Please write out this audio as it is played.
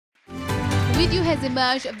Video has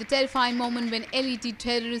emerged of the terrifying moment when LET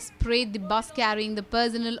terrorists sprayed the bus carrying the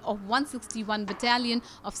personnel of 161 Battalion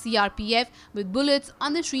of CRPF with bullets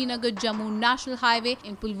on the Srinagar-Jammu National Highway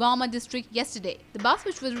in Pulwama district yesterday. The bus,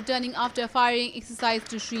 which was returning after a firing exercise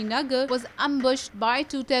to Srinagar, was ambushed by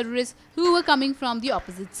two terrorists who were coming from the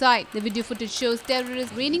opposite side. The video footage shows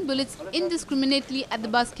terrorists raining bullets indiscriminately at the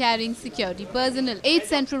bus carrying security personnel. 8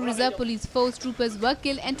 Central Reserve Police Force troopers were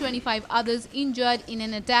killed and 25 others injured in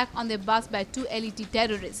an attack on their bus by 2 LET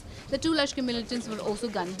terrorists. The 2 Lashkar militants were also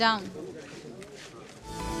gunned down.